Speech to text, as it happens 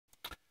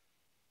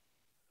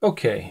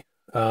Okay,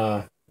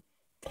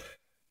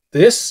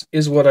 this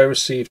is what I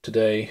received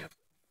today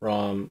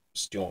from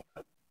Storm.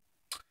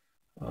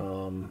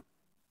 Um,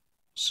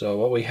 so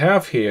what we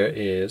have here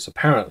is,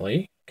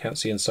 apparently, can't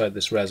see inside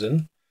this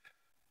resin,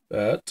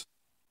 but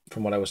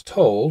from what I was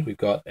told, we've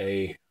got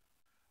a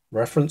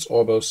reference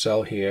Orbo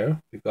cell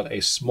here. We've got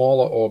a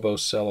smaller Orbo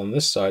cell on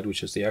this side,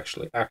 which is the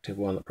actually active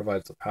one that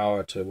provides the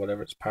power to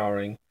whatever it's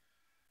powering.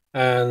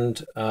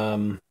 And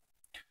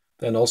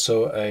then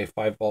also a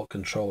 5-volt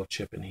controller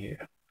chip in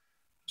here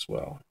as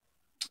well.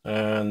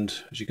 And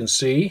as you can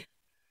see,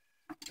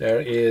 there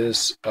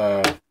is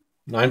a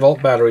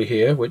 9-volt battery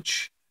here,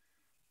 which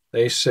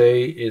they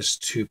say is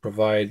to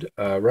provide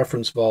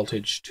reference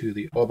voltage to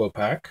the Orbo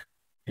pack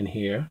in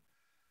here.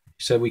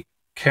 He said we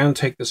can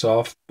take this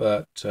off,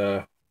 but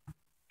for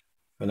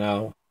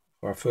now,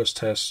 for our first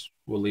test,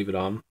 we'll leave it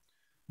on.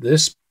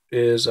 This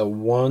is a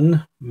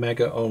 1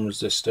 mega ohm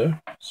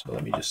resistor. So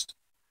let me just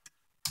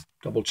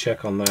double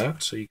check on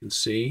that so you can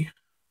see.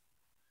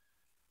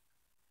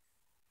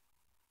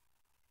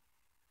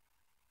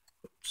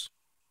 Oops.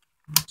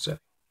 Setting.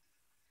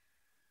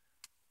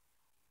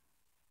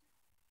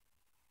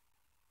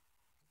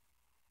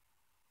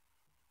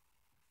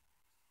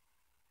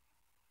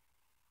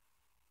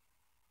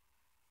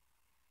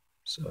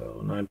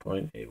 So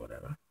 9.8,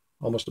 whatever,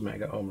 almost a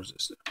mega ohm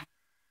resistor.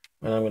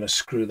 And I'm going to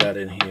screw that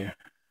in here.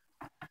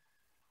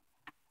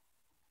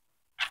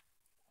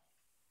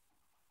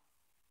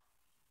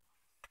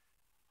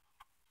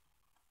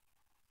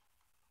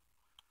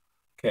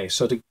 Okay,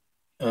 so to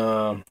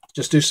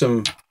just do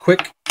some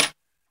quick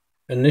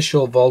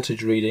initial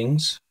voltage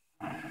readings.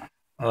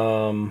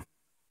 Over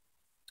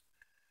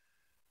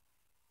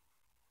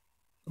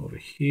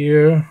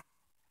here.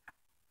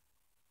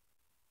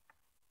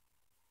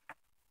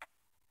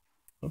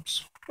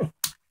 Oops.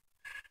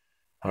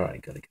 All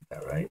right, got to get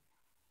that right.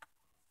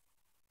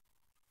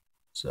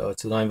 So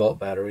it's a 9-volt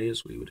battery,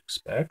 as we would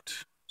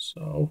expect.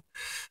 So,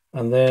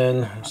 and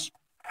then let's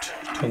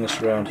turn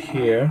this around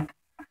here.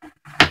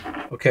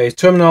 Okay,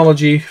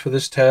 terminology for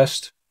this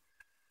test.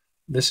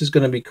 This is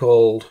going to be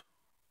called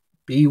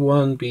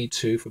B1,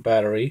 B2 for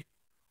battery,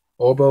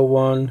 Orbo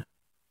 1,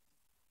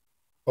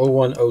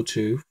 O1,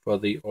 O2 for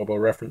the Orbo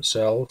reference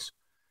cells,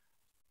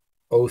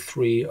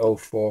 O3,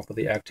 O4 for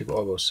the active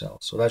Orbo cell.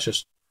 So that's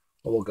just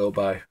what we'll go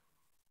by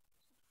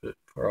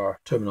for our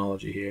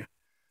terminology here.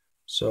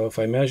 So if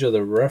I measure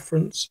the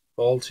reference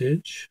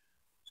voltage,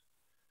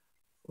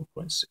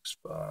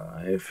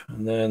 4.65,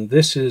 and then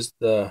this is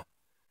the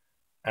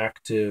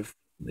active,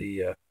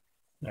 the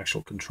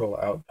actual control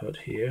output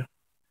here.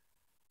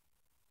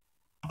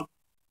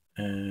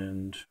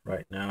 And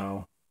right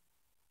now,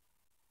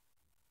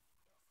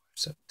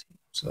 17.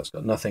 So that's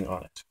got nothing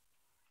on it.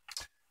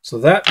 So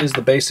that is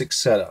the basic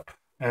setup.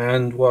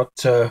 And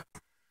what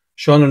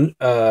Sean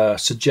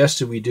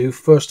suggested we do,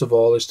 first of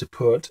all, is to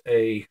put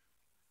a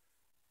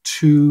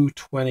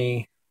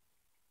 220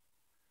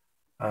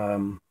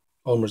 ohm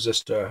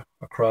resistor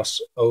across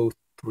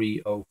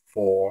O3,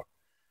 O4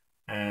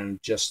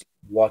 and just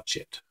watch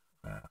it,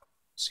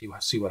 see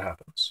what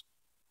happens.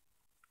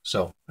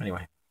 So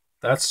anyway,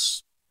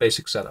 that's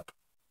basic setup.